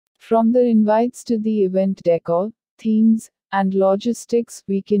From the invites to the event decor, themes, and logistics,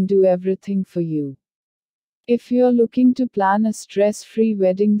 we can do everything for you. If you're looking to plan a stress-free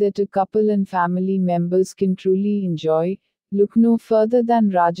wedding that a couple and family members can truly enjoy, look no further than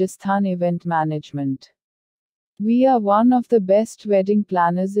Rajasthan Event Management. We are one of the best wedding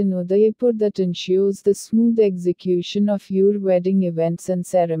planners in Udaipur that ensures the smooth execution of your wedding events and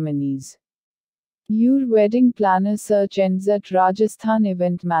ceremonies. Your wedding planner search ends at Rajasthan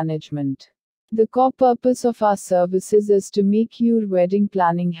Event Management. The core purpose of our services is to make your wedding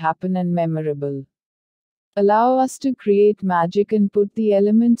planning happen and memorable. Allow us to create magic and put the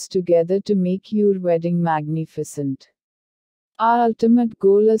elements together to make your wedding magnificent. Our ultimate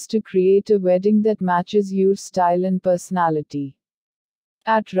goal is to create a wedding that matches your style and personality.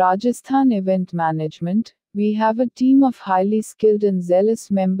 At Rajasthan Event Management, we have a team of highly skilled and zealous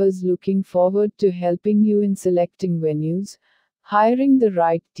members looking forward to helping you in selecting venues, hiring the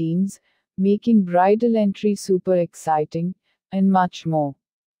right teams, making bridal entry super exciting, and much more.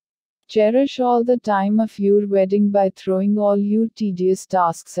 Cherish all the time of your wedding by throwing all your tedious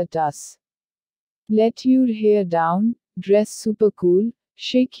tasks at us. Let your hair down, dress super cool,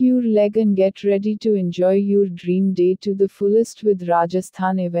 shake your leg and get ready to enjoy your dream day to the fullest with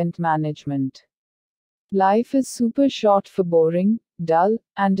Rajasthan Event Management. Life is super short for boring, dull,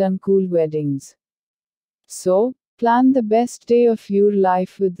 and uncool weddings. So, plan the best day of your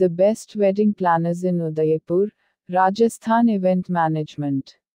life with the best wedding planners in Udaipur, Rajasthan Event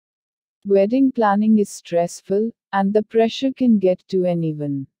Management. Wedding planning is stressful, and the pressure can get to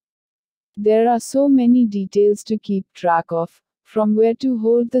anyone. There are so many details to keep track of, from where to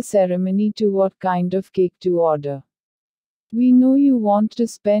hold the ceremony to what kind of cake to order. We know you want to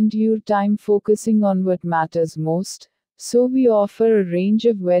spend your time focusing on what matters most, so we offer a range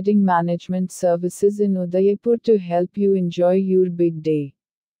of wedding management services in Udaipur to help you enjoy your big day.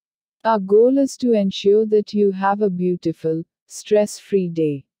 Our goal is to ensure that you have a beautiful, stress-free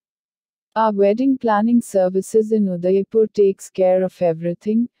day. Our wedding planning services in Udaipur takes care of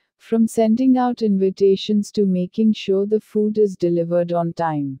everything, from sending out invitations to making sure the food is delivered on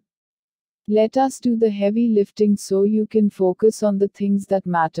time. Let us do the heavy lifting so you can focus on the things that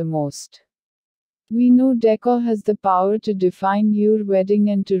matter most. We know decor has the power to define your wedding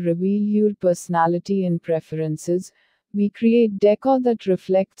and to reveal your personality and preferences. We create decor that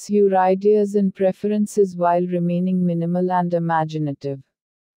reflects your ideas and preferences while remaining minimal and imaginative.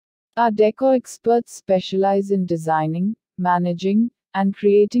 Our decor experts specialize in designing, managing, and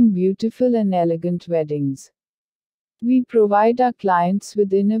creating beautiful and elegant weddings. We provide our clients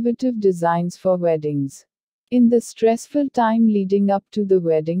with innovative designs for weddings. In the stressful time leading up to the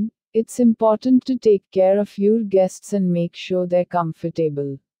wedding, it's important to take care of your guests and make sure they're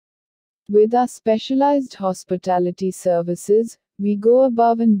comfortable. With our specialized hospitality services, we go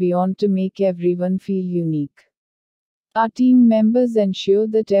above and beyond to make everyone feel unique. Our team members ensure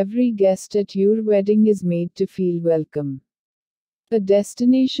that every guest at your wedding is made to feel welcome. A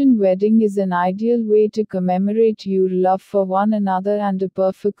destination wedding is an ideal way to commemorate your love for one another and a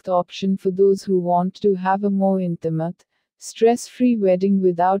perfect option for those who want to have a more intimate, stress-free wedding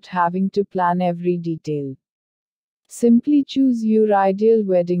without having to plan every detail. Simply choose your ideal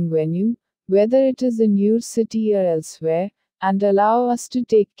wedding venue, whether it is in your city or elsewhere, and allow us to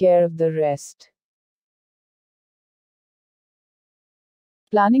take care of the rest.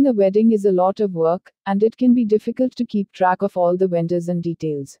 Planning a wedding is a lot of work, and it can be difficult to keep track of all the vendors and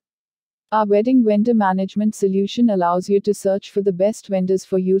details. Our wedding vendor management solution allows you to search for the best vendors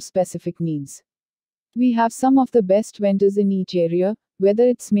for your specific needs. We have some of the best vendors in each area, whether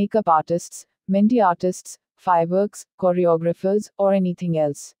it's makeup artists, mehndi artists, fireworks, choreographers, or anything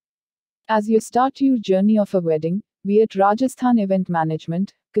else. As you start your journey of a wedding, we at Rajasthan Event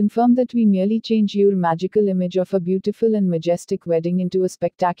Management confirm that we merely change your magical image of a beautiful and majestic wedding into a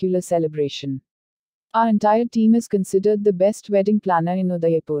spectacular celebration. Our entire team is considered the best wedding planner in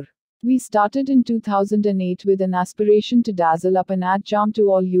Udaipur. We started in 2008 with an aspiration to dazzle up and add charm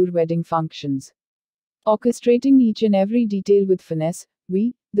to all your wedding functions. Orchestrating each and every detail with finesse,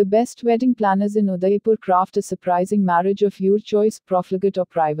 we, the best wedding planners in Udaipur, craft a surprising marriage of your choice, profligate or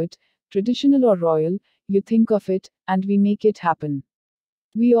private, traditional or royal, you think of it, and we make it happen.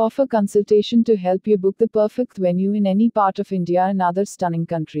 We offer consultation to help you book the perfect venue in any part of India and other stunning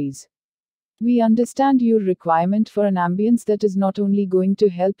countries. We understand your requirement for an ambience that is not only going to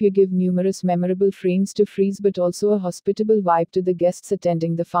help you give numerous memorable frames to freeze but also a hospitable vibe to the guests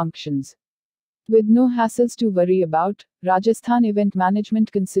attending the functions. With no hassles to worry about, Rajasthan Event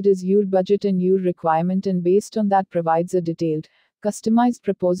Management considers your budget and your requirement and based on that provides a detailed, customized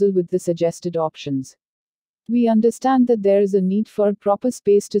proposal with the suggested options. We understand that there is a need for a proper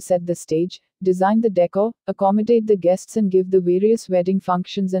space to set the stage, design the decor, accommodate the guests, and give the various wedding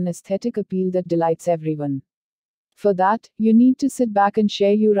functions an aesthetic appeal that delights everyone. For that, you need to sit back and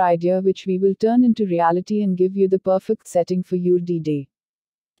share your idea, which we will turn into reality and give you the perfect setting for your D-Day.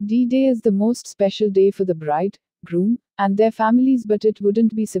 D-Day is the most special day for the bride, groom, and their families, but it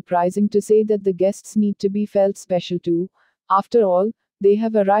wouldn't be surprising to say that the guests need to be felt special too. After all, they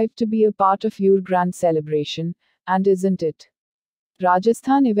have arrived to be a part of your grand celebration, and isn't it?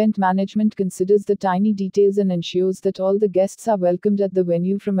 Rajasthan Event Management considers the tiny details and ensures that all the guests are welcomed at the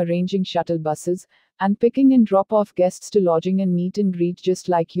venue, from arranging shuttle buses and picking and drop off guests to lodging and meet and greet, just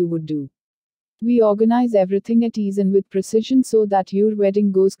like you would do. We organize everything at ease and with precision so that your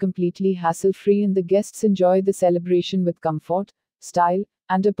wedding goes completely hassle free and the guests enjoy the celebration with comfort, style,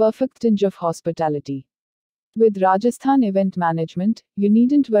 and a perfect tinge of hospitality. With Rajasthan Event Management, you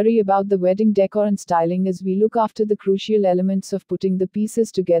needn't worry about the wedding decor and styling, as we look after the crucial elements of putting the pieces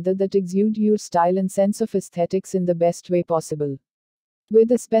together that exude your style and sense of aesthetics in the best way possible.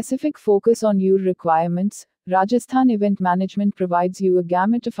 With a specific focus on your requirements, Rajasthan Event Management provides you a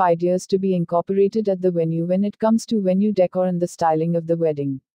gamut of ideas to be incorporated at the venue when it comes to venue decor and the styling of the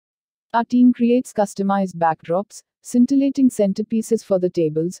wedding. Our team creates customized backdrops, scintillating centerpieces for the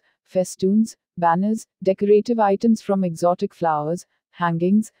tables, festoons, banners, decorative items from exotic flowers,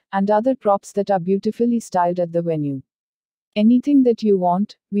 hangings, and other props that are beautifully styled at the venue. Anything that you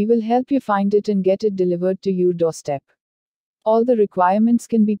want, we will help you find it and get it delivered to your doorstep. All the requirements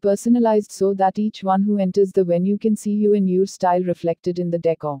can be personalized so that each one who enters the venue can see you and your style reflected in the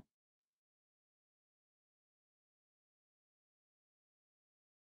decor.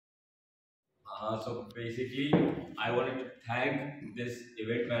 So basically, I wanted to thank this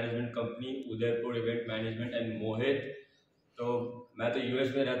event management company, Udaipur Event Management and Mohit. तो मैं तो US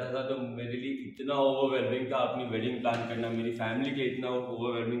में रहता था, तो मेरे लिए इतना ओवरवेलमिंग था अपनी वेडिंग प्लान करना, मेरी फैमिली के इतना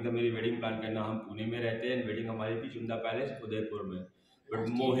ओवरवेलमिंग था मेरी वेडिंग प्लान करना। हम पुणे में रहते हैं, वेडिंग हमारी थी चुंदा पैलेस उदयपुर में, but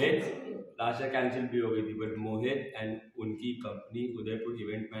Mohit last year cancel भी हो गई थी, बट मोहित एंड उनकी company Udaipur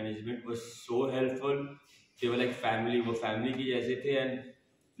event management was so helpful. They were like family, वो फैमिली की जैसे थे, एंड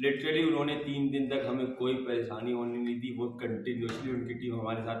लिटरली उन्होंने 3 दिन तक हमें कोई परेशानी होने नहीं दी। वो कंटिन्यूसली उनकी टीम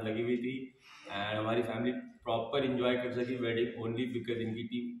हमारे साथ लगी हुई थी, एंड हमारी फैमिली प्रॉपर इंजॉय कर सकी वेडिंग ओनली बिकॉज इनकी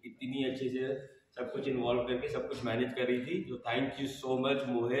टीम इतनी अच्छे से सब कुछ इन्वॉल्व करके सब कुछ मैनेज कर रही थी। तो thank you so much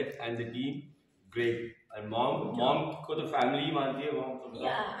Mohit and the team, great. And mom mom को तो फैमिली ही मानती है मॉम तो।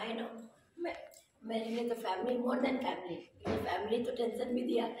 या आई नो, मैं मेरे लिए तो फैमिली मोर देन फैमिली। ये फैमिली तो टेंशन भी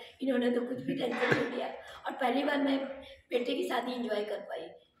दिया, इन्होंने तो कुछ भी टेंशन नहीं दिया। और पहली बार मैं बेटे की शादी एंजॉय कर पाई,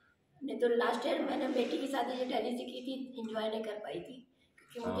 नहीं तो लास्ट ईयर मैंने बेटी की शादी जो दिल्ली से की थी एंजॉय नहीं कर पाई थी,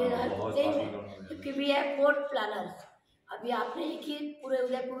 क्योंकि मुझे सेम है, क्योंकि वी है 4 प्लानर्स। अभी आपने ही की पूरे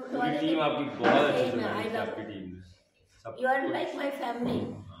उदयपुर वाले टीम आपकी बहुत अच्छी टीम है, I love you are like my family.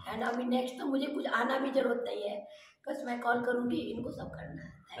 And अभी नेक्स्ट तो मुझे कुछ आना भी जरूरत नहीं है, बस मैं कॉल करूंगी, इनको सब करना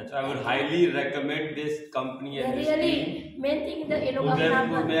है। अच्छा, I would highly recommend this company and this really team। Main thing the ये लोग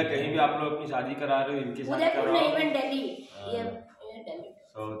उदयपुर में या कहीं भी आप लोग अपनी शादी करा रहे हो इनके साथ उदयपुर कराओ। नहीं, इवन दिल्ली, ये Delhi.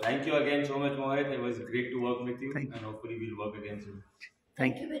 So thank you again so much Mohit, it was great to work with you and hopefully we'll work again soon।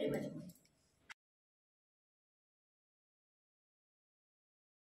 Thank you very much।